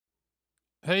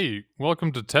Hey,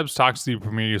 welcome to Tebs Talks, the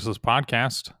Premier Useless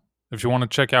podcast. If you want to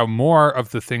check out more of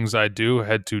the things I do,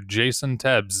 head to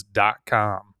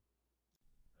jasontebs.com.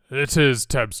 It is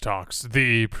Tebs Talks,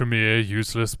 the Premier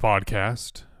Useless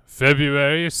podcast.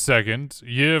 February 2nd,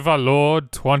 year of our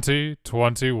Lord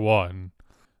 2021.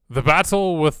 The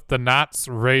battle with the gnats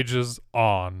rages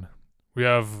on. We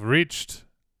have reached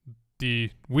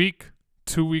the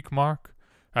 2-week mark.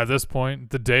 At this point,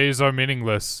 the days are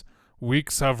meaningless.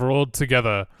 Weeks have rolled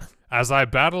together as I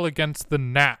battle against the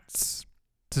gnats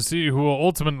to see who will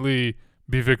ultimately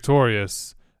be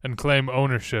victorious and claim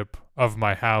ownership of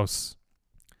my house.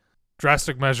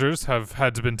 Drastic measures have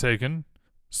had to be taken.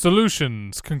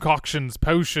 Solutions, concoctions,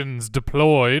 potions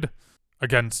deployed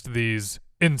against these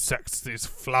insects, these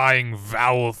flying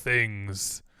foul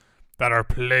things that are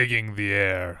plaguing the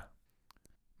air.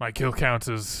 My kill count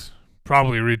has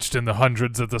probably reached in the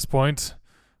hundreds at this point.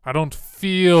 I don't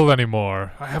feel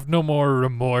anymore. I have no more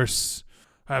remorse.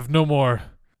 I have no more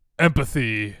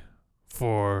empathy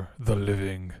for the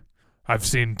living. I've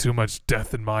seen too much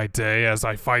death in my day as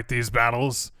I fight these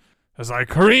battles, as I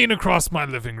careen across my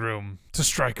living room to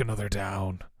strike another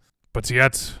down. But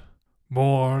yet,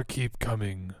 more keep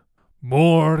coming.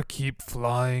 More keep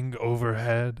flying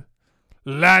overhead,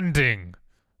 landing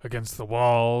against the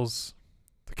walls,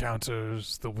 the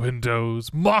counters, the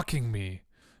windows, mocking me.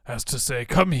 As to say,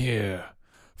 come here,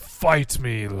 fight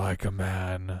me like a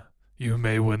man. You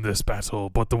may win this battle,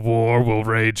 but the war will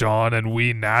rage on, and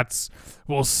we gnats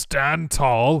will stand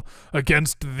tall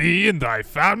against thee and thy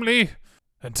family,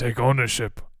 and take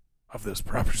ownership of this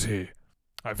property.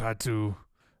 I've had to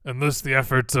enlist the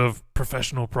efforts of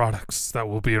professional products that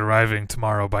will be arriving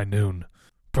tomorrow by noon,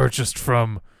 purchased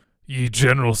from ye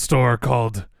general store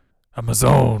called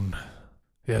Amazon.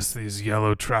 Yes, these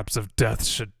yellow traps of death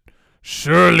should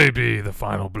surely be the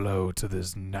final blow to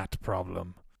this gnat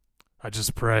problem. I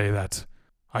just pray that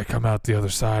I come out the other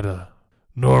side a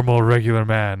normal, regular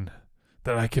man,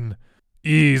 that I can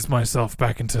ease myself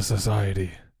back into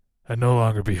society and no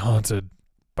longer be haunted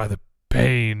by the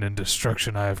pain and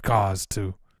destruction I have caused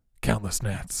to countless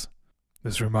gnats.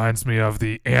 This reminds me of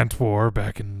the ant war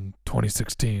back in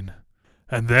 2016,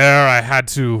 and there I had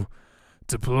to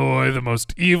deploy the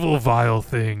most evil, vile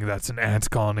thing that an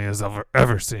ant colony has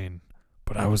ever seen.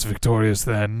 But I was victorious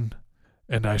then,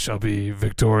 and I shall be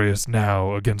victorious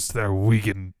now against their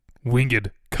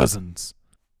winged cousins.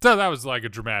 So that was like a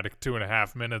dramatic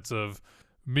 2.5 minutes of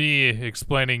me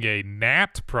explaining a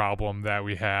gnat problem that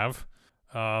we have.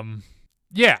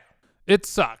 Yeah, it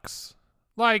sucks.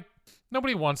 Like,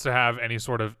 nobody wants to have any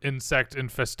sort of insect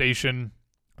infestation.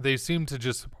 They seem to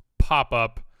just pop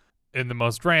up in the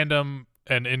most random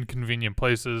and inconvenient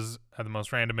places at the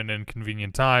most random and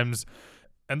inconvenient times.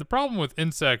 And the problem with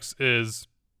insects is,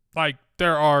 like,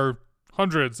 there are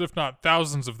hundreds, if not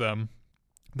thousands of them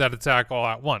that attack all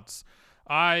at once.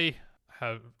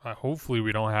 Hopefully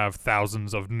we don't have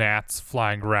thousands of gnats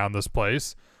flying around this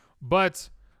place, but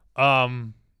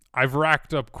I've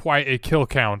racked up quite a kill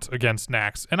count against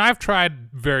gnats, and I've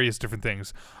tried various different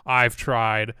things. I've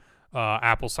tried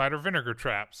apple cider vinegar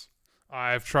traps.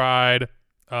 I've tried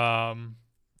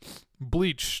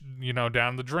bleach,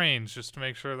 down the drains just to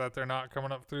make sure that they're not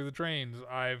coming up through the drains.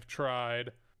 I've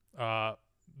tried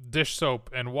dish soap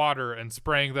and water and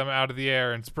spraying them out of the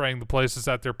air and spraying the places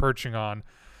that they're perching on.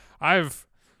 I've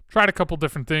tried a couple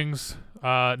different things.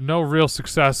 No real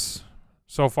success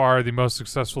so far. The most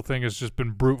successful thing has just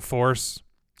been brute force.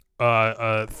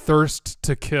 Thirst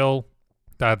to kill.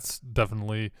 That's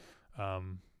definitely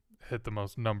hit the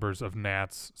most numbers of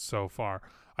gnats so far.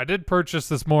 I did purchase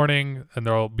this morning, and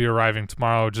they'll be arriving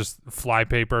tomorrow, just fly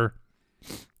paper.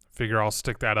 Figure I'll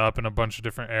stick that up in a bunch of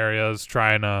different areas,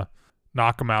 trying to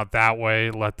knock them out that way,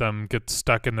 let them get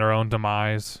stuck in their own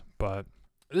demise. But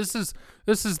this is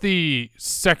the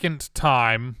second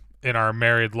time in our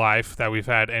married life that we've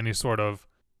had any sort of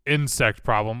insect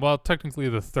problem. Well, technically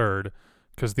the third,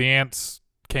 because the ants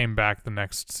came back the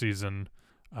next season,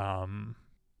 and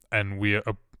we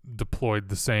deployed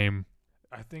the same.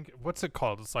 I think, what's it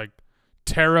called? It's like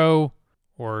tarot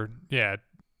ant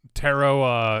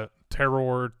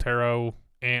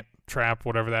trap,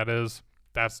 whatever that is.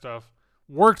 That stuff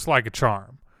worked like a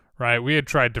charm, right? We had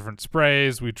tried different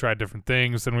sprays, we tried different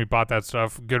things, and we bought that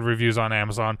stuff. Good reviews on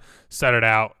Amazon. Set it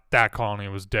out. That colony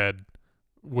was dead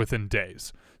within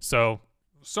days. So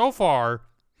far,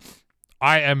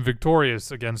 I am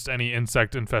victorious against any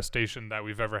insect infestation that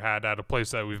we've ever had at a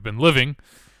place that we've been living.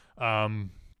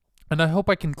 And I hope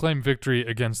I can claim victory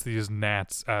against these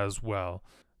gnats as well.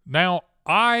 Now,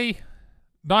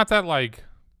 not that, like,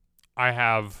 I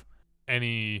have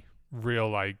any real,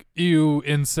 like, ew,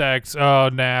 insects, oh,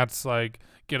 gnats, like,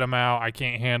 get them out. I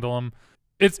can't handle them.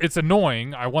 It's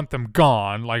annoying. I want them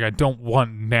gone. Like, I don't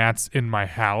want gnats in my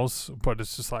house, but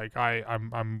it's just like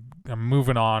I'm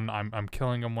moving on. I'm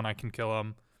killing them when I can kill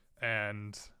them,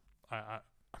 and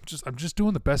I'm just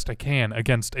doing the best I can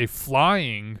against a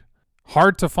flying,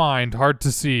 hard to find, hard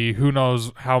to see, who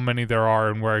knows how many there are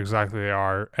and where exactly they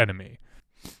are, enemy.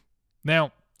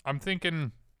 Now, I'm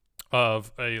thinking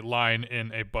of a line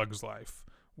in A Bug's Life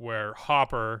where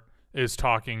Hopper is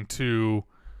talking to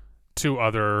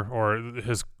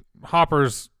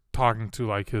Hopper's talking to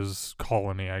like his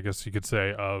colony, I guess you could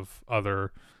say, of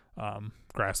other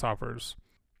grasshoppers,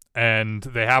 and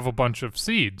they have a bunch of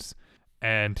seeds,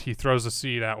 and he throws a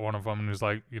seed at one of them and he's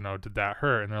like, did that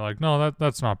hurt? And they're like, no,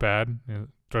 that's not bad. He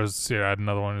throws the seed at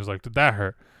another one and he's like, did that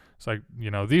hurt? It's like,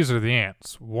 these are the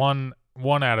ants, one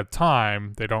at a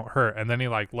time, they don't hurt. And then he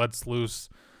like lets loose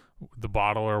the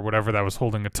bottle or whatever that was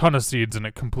holding a ton of seeds, and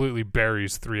it completely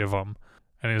buries 3 of them.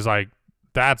 And he's like,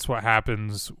 that's what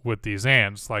happens with these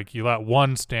ants. Like, you let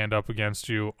one stand up against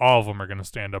you, all of them are going to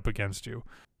stand up against you.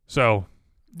 So,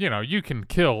 you can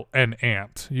kill an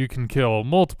ant. You can kill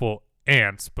multiple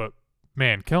ants, but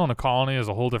man, killing a colony is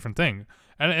a whole different thing.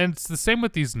 And it's the same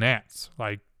with these gnats.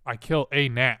 Like, I kill a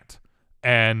gnat,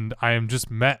 and I am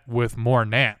just met with more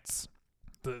gnats.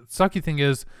 The sucky thing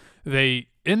is,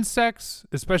 insects,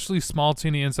 especially small,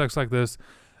 teeny insects like this,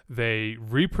 they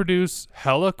reproduce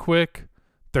hella quick.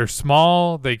 They're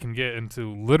small. They can get into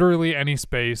literally any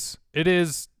space.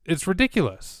 It's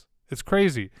ridiculous. It's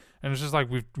crazy. And it's just like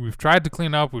we've tried to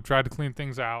clean up. We've tried to clean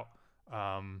things out.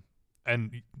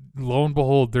 And lo and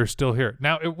behold, they're still here.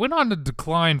 Now, it went on to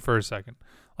decline for a second.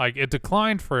 Like, it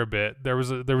declined for a bit. There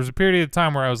was a period of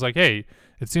time where I was like, hey,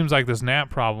 it seems like this gnat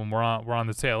problem, we're on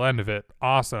the tail end of it.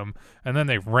 Awesome. And then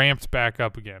they ramped back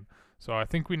up again. So I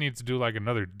think we need to do like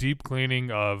another deep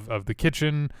cleaning of the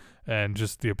kitchen and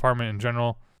just the apartment in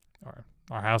general, or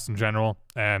our house in general,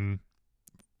 and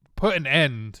put an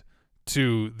end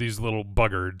to these little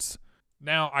buggards.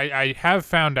 Now, I have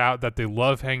found out that they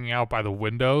love hanging out by the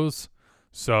windows.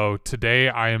 So today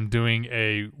I am doing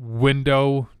a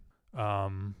window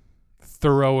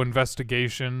thorough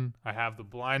investigation. I have the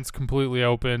blinds completely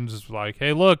open, just like,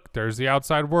 hey, look, there's the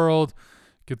outside world.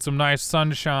 Get some nice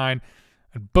sunshine.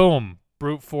 And boom,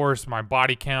 brute force. My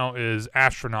body count is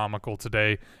astronomical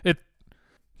today.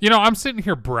 I'm sitting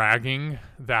here bragging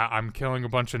that I'm killing a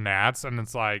bunch of gnats, and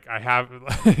it's like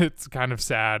it's kind of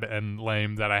sad and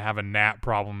lame that I have a gnat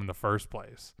problem in the first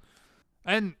place.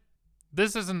 And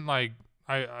this isn't like,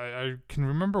 I can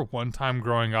remember one time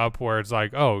growing up where it's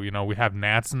like, oh, we have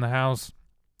gnats in the house.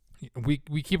 We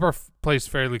keep our place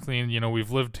fairly clean.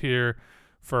 We've lived here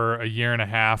for a year and a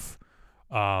half.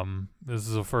 This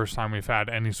is the first time we've had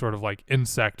any sort of like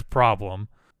insect problem.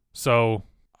 So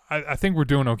I think we're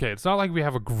doing okay. It's not like we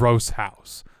have a gross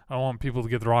house. I don't want people to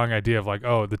get the wrong idea of like,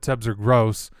 oh, the Tebs are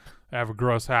gross. They have a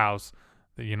gross house.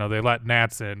 They let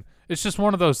gnats in. It's just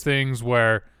one of those things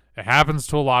where it happens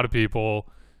to a lot of people.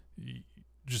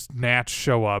 Just gnats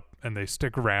show up and they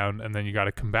stick around, and then you got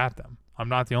to combat them. I'm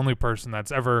not the only person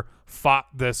that's ever fought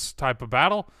this type of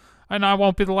battle, and I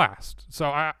won't be the last. So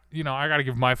I got to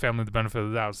give my family the benefit of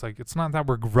the doubt. It's like, it's not that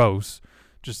we're gross,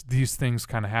 just these things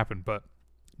kind of happen. But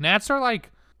gnats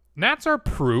are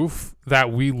proof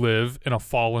that we live in a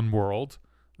fallen world,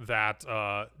 that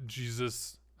that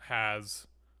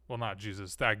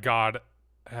God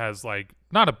has like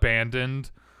not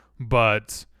abandoned,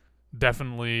 but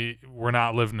definitely we're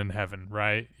not living in heaven,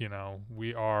 right?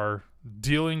 We are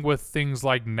dealing with things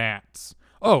like gnats.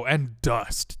 Oh, and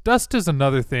dust. Dust is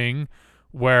another thing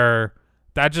where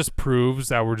that just proves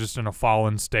that we're just in a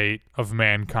fallen state of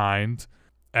mankind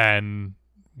and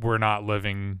we're not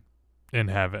living in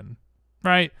heaven,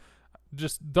 right?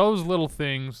 Just those little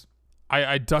things.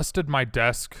 I dusted my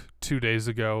desk 2 days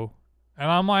ago,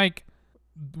 and I'm like,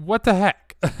 what the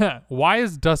heck? Why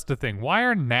is dust a thing? Why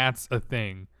are gnats a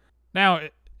thing? Now,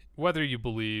 whether you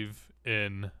believe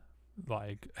in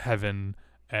like heaven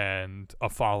and a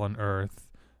fallen earth,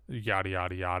 yada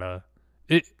yada yada,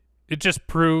 it just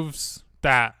proves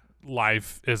that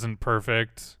life isn't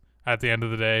perfect at the end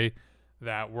of the day,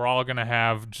 that we're all going to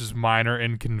have just minor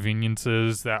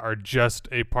inconveniences that are just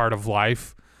a part of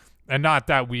life, and not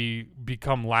that we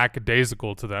become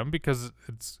lackadaisical to them, because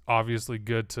it's obviously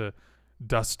good to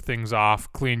dust things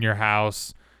off, clean your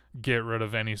house, get rid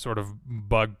of any sort of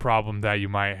bug problem that you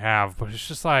might have. But it's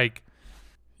just like,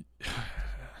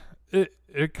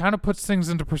 it kind of puts things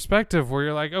into perspective where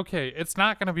you're like, okay, it's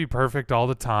not going to be perfect all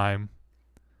the time.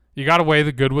 You got to weigh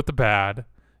the good with the bad.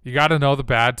 You got to know the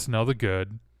bad to know the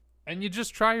good. And you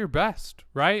just try your best,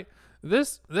 right?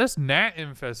 This gnat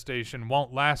infestation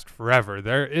won't last forever.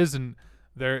 There isn't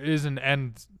There is an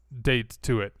end date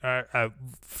to it. At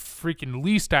freaking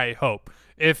least I hope.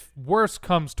 If worse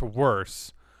comes to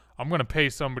worse, I'm going to pay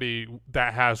somebody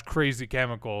that has crazy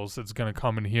chemicals that's going to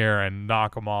come in here and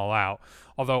knock them all out.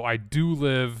 Although I do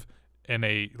live in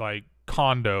a like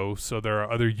condo, so there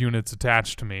are other units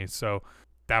attached to me. So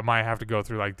that might have to go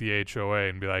through like the HOA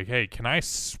and be like, hey, can I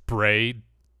spray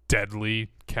deadly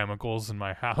chemicals in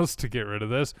my house to get rid of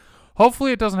this?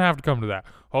 Hopefully it doesn't have to come to that.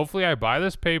 Hopefully I buy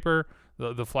this paper,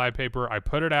 the fly paper, I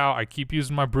put it out, I keep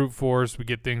using my brute force, we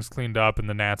get things cleaned up, and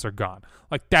the gnats are gone.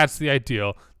 Like, that's the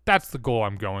ideal. That's the goal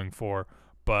I'm going for.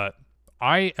 But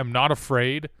I am not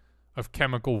afraid of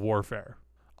chemical warfare.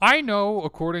 I know,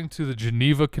 according to the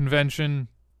Geneva Convention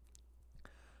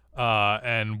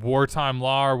and wartime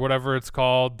law or whatever it's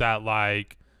called, that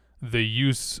like the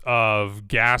use of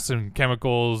gas and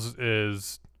chemicals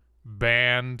is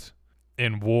banned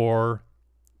in war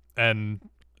and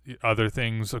other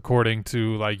things according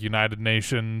to like United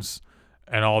Nations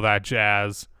and all that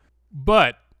jazz.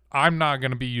 But I'm not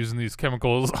going to be using these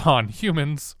chemicals on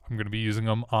humans. I'm going to be using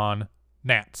them on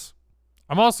gnats.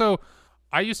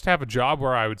 I used to have a job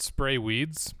where I would spray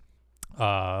weeds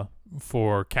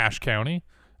for Cache County,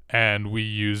 and we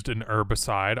used an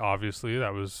herbicide, obviously.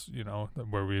 That was,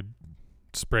 where we'd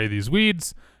spray these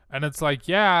weeds. And it's like,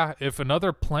 yeah, if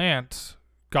another plant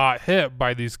got hit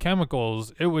by these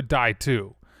chemicals, it would die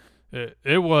too.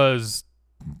 It was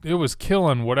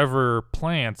killing whatever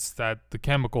plants that the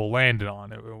chemical landed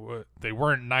on. They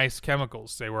weren't nice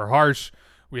chemicals. They were harsh.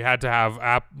 We had to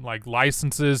have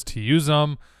licenses to use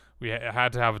them. We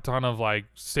had to have a ton of like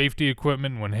safety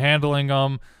equipment when handling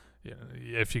them.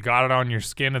 If you got it on your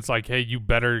skin, it's like, hey, you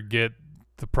better get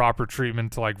the proper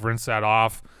treatment to like rinse that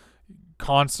off.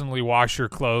 Constantly wash your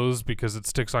clothes because it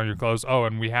sticks on your clothes. Oh,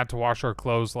 and we had to wash our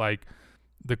clothes, like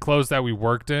the clothes that we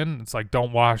worked in. It's like,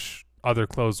 don't wash other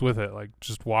clothes with it. Like,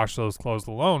 just wash those clothes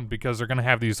alone because they're going to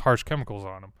have these harsh chemicals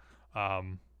on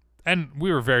them. And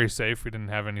we were very safe. We didn't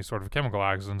have any sort of chemical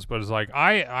accidents, but it's like,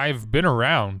 I've been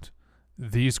around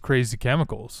these crazy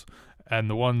chemicals, and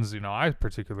the ones, I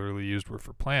particularly used were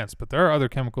for plants, but there are other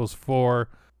chemicals for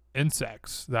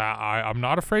insects that I'm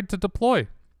not afraid to deploy.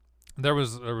 I've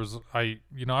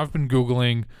been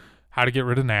Googling how to get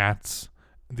rid of gnats.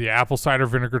 The apple cider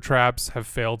vinegar traps have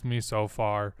failed me so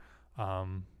far.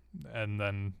 And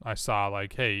then I saw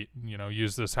like, hey,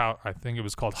 use this, I think it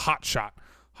was called Hot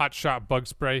Shot bug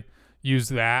spray. Use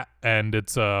that, and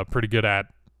it's pretty good at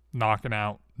knocking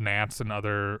out gnats and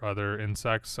other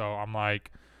insects. So I'm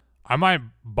like, I might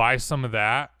buy some of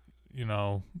that,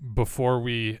 before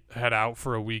we head out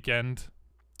for a weekend,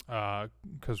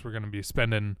 because we're going to be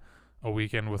spending a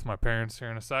weekend with my parents here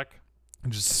in a sec,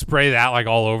 and just spray that like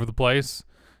all over the place.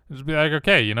 And just be like,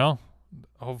 okay,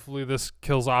 hopefully this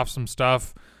kills off some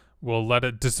stuff. We'll let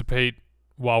it dissipate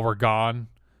while we're gone.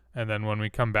 And then when we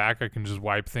come back, I can just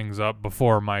wipe things up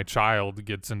before my child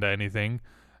gets into anything.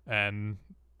 And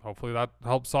hopefully that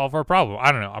helps solve our problem.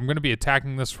 I don't know. I'm going to be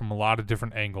attacking this from a lot of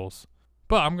different angles.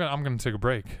 But I'm going to take a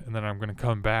break, and then I'm going to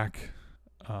come back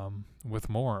with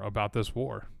more about this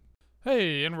war.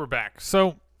 Hey, and we're back.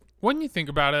 So when you think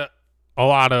about it, a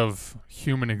lot of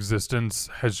human existence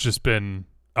has just been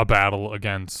a battle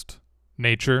against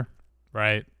nature,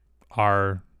 right?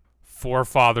 Our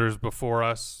forefathers before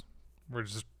us were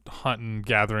just hunting,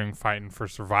 gathering, fighting for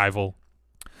survival.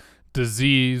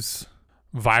 Disease,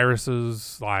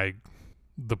 viruses like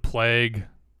the plague,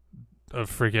 a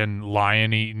freaking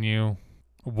lion eating you,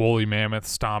 a woolly mammoth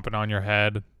stomping on your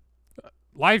head.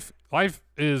 Life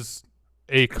is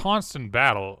a constant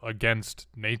battle against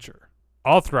nature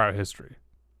all throughout history.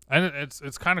 And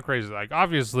it's kind of crazy. Like,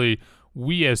 obviously,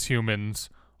 we as humans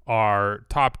are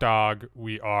top dog.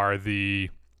 We are the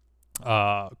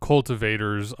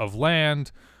cultivators of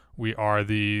land. We are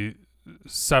the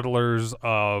settlers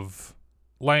of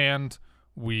land.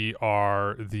 We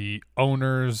are the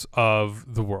owners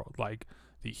of the world. Like,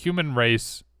 the human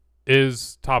race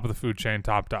is top of the food chain,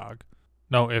 top dog.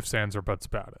 No ifs, ands, or buts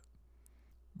about it.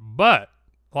 But,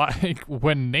 like,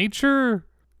 when nature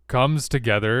comes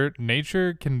together,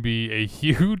 nature can be a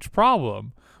huge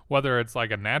problem. Whether it's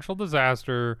like a natural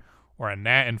disaster or a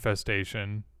gnat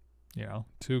infestation,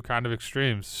 two kind of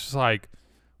extremes. It's just like,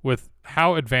 with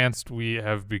how advanced we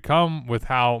have become, with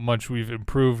how much we've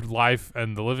improved life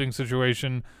and the living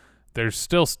situation, there's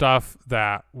still stuff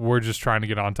that we're just trying to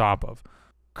get on top of.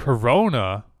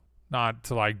 Corona, not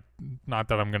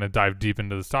that I'm going to dive deep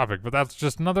into this topic, but that's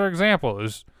just another example.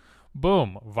 Is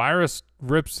boom, virus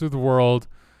rips through the world,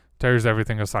 tears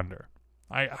everything asunder.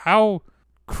 How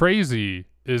crazy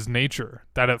is nature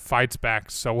that it fights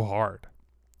back so hard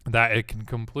that it can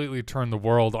completely turn the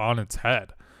world on its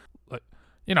head?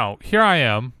 here I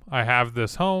am. I have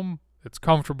this home. It's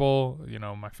comfortable.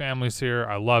 My family's here.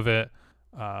 I love it.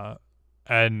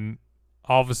 And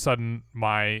all of a sudden,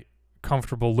 my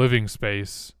comfortable living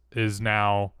space is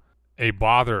now a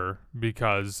bother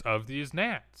because of these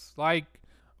gnats. Like,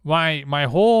 my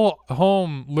whole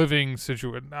home living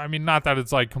situation. I mean, not that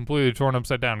it's like completely torn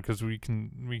upside down, because we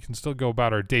can still go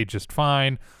about our day just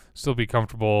fine, still be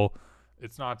comfortable.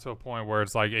 It's not to a point where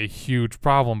it's like a huge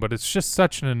problem, but it's just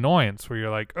such an annoyance where you're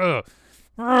like,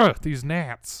 these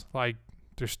gnats, like,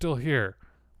 they're still here.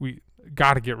 We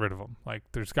got to get rid of them. Like,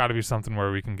 there's got to be something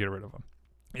where we can get rid of them.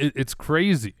 It's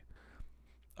crazy.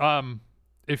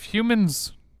 If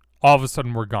humans all of a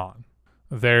sudden were gone,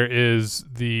 there is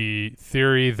the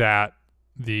theory that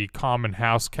the common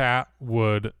house cat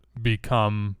would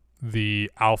become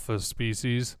the alpha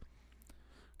species.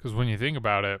 Because when you think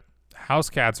about it, house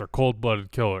cats are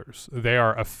cold-blooded killers. They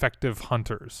are effective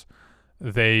hunters.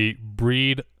 They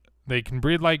can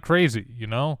breed like crazy,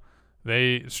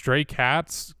 Stray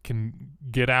cats can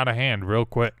get out of hand real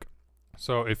quick.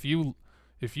 So if you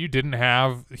didn't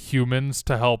have humans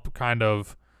to help kind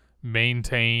of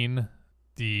maintain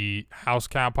the house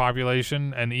cat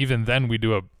population, and even then we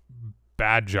do a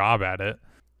bad job at it,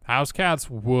 house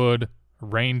cats would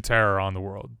reign terror on the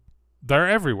world. They're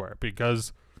everywhere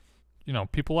because,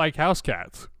 people like house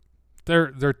cats.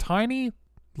 They're tiny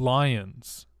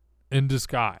lions in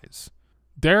disguise.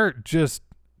 They're just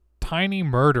tiny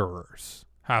murderers,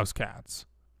 house cats.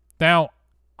 Now,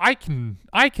 I can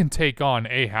take on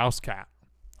a house cat.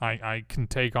 I can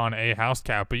take on a house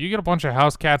cat, but you get a bunch of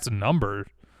house cats in numbers,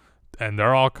 and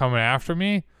they're all coming after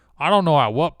me. I don't know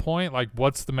at what point, like,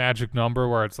 what's the magic number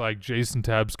where it's like Jason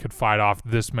Tebbs could fight off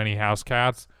this many house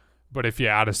cats, but if you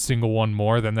add a single one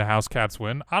more, then the house cats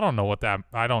win. I don't know what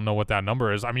that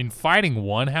number is. I mean, fighting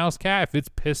one house cat, if it's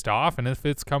pissed off and if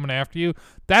it's coming after you,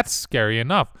 that's scary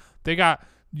enough. They got,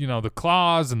 the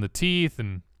claws and the teeth,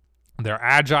 and they're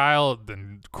agile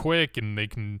and quick, and they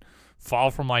can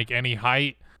fall from like any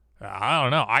height. I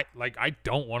don't know. I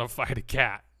don't want to fight a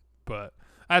cat, but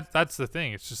that's the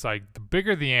thing. It's just like, the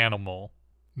bigger the animal,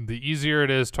 the easier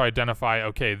it is to identify,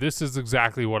 okay, this is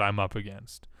exactly what I'm up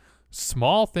against.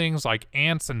 Small things like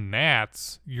ants and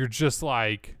gnats, you're just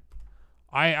like,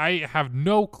 I have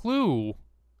no clue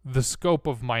the scope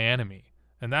of my enemy.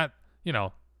 And that,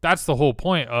 that's the whole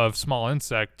point of small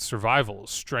insect survival,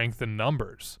 strength in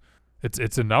numbers.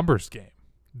 It's a numbers game.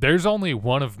 There's only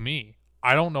one of me.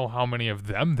 I don't know how many of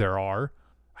them there are.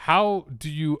 How do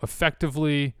you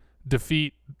effectively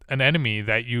defeat an enemy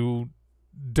that you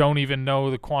don't even know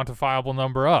the quantifiable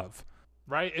number of?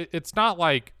 Right? It's not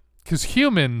like, because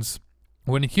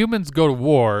when humans go to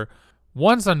war,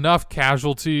 once enough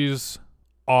casualties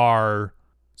are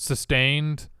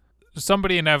sustained,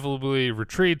 somebody inevitably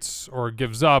retreats or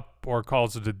gives up or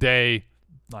calls it a day.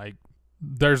 Like,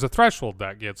 there's a threshold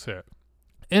that gets hit.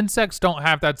 Insects don't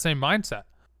have that same mindset.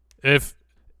 If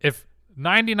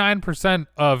 99%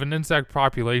 of an insect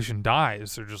population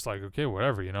dies, they're just like, okay,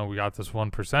 whatever, we got this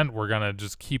 1%, we're gonna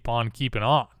just keep on keeping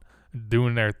on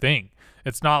doing their thing.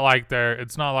 It's not like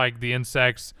the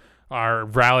insects are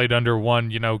rallied under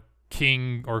one,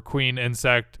 king or queen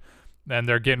insect, and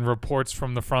they're getting reports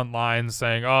from the front lines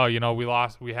saying, oh,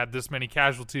 we had this many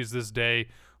casualties this day,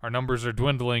 our numbers are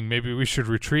dwindling, maybe we should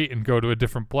retreat and go to a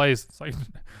different place. It's like,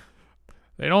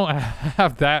 they don't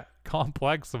have that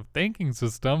complex of thinking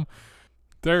system.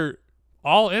 They're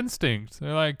all instinct.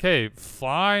 They're like, hey,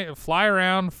 fly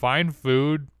around, find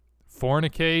food,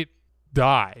 fornicate,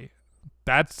 die.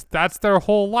 That's their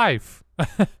whole life.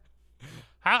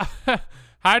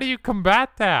 How do you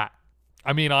combat that?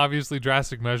 I mean, obviously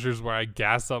drastic measures where I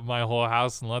gas up my whole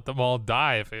house and let them all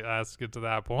die if it has to get to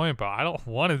that point, but I don't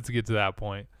want it to get to that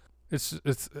point. It's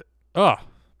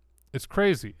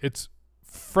crazy. It's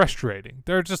frustrating.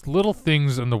 There are just little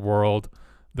things in the world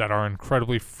that are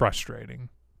incredibly frustrating.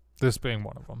 This being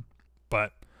one of them.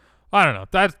 But I don't know.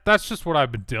 That's just what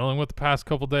I've been dealing with the past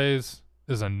couple days,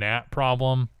 is a gnat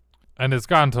problem. And it's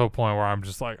gotten to a point where I'm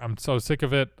just like, I'm so sick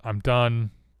of it. I'm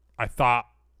done. I thought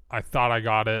I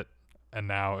got it, and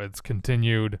now it's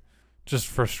continued. Just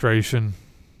frustration.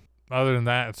 Other than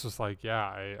that, it's just like,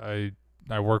 yeah,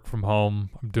 I work from home.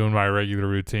 I'm doing my regular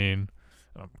routine.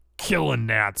 I'm killing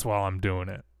gnats while I'm doing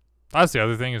it. That's the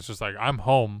other thing. It's just like, I'm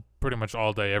home pretty much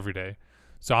all day, every day.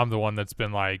 So I'm the one that's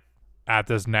been like at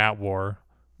this gnat war.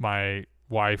 My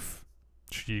wife,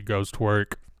 she goes to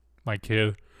work. My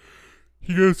kid,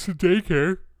 he goes to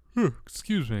daycare.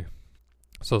 Excuse me.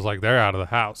 So it's like they're out of the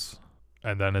house.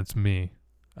 And then it's me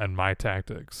and my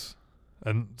tactics.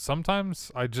 And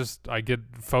sometimes I get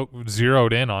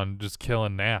zeroed in on just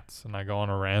killing gnats, and I go on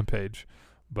a rampage.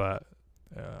 But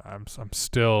I'm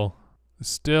still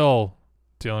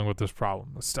dealing with this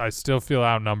problem. I still feel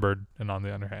outnumbered and on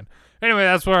the other hand. Anyway,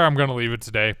 that's where I'm going to leave it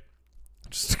today.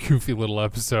 Just a goofy little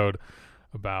episode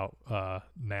about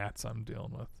gnats I'm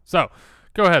dealing with. So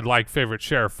go ahead, like, favorite,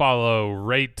 share, follow,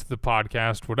 rate the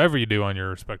podcast, whatever you do on your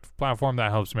respective platform.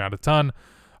 That helps me out a ton.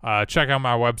 Check out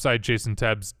my website,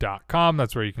 jasontebs.com.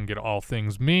 That's where you can get all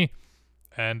things me.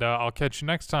 And I'll catch you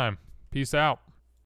next time. Peace out.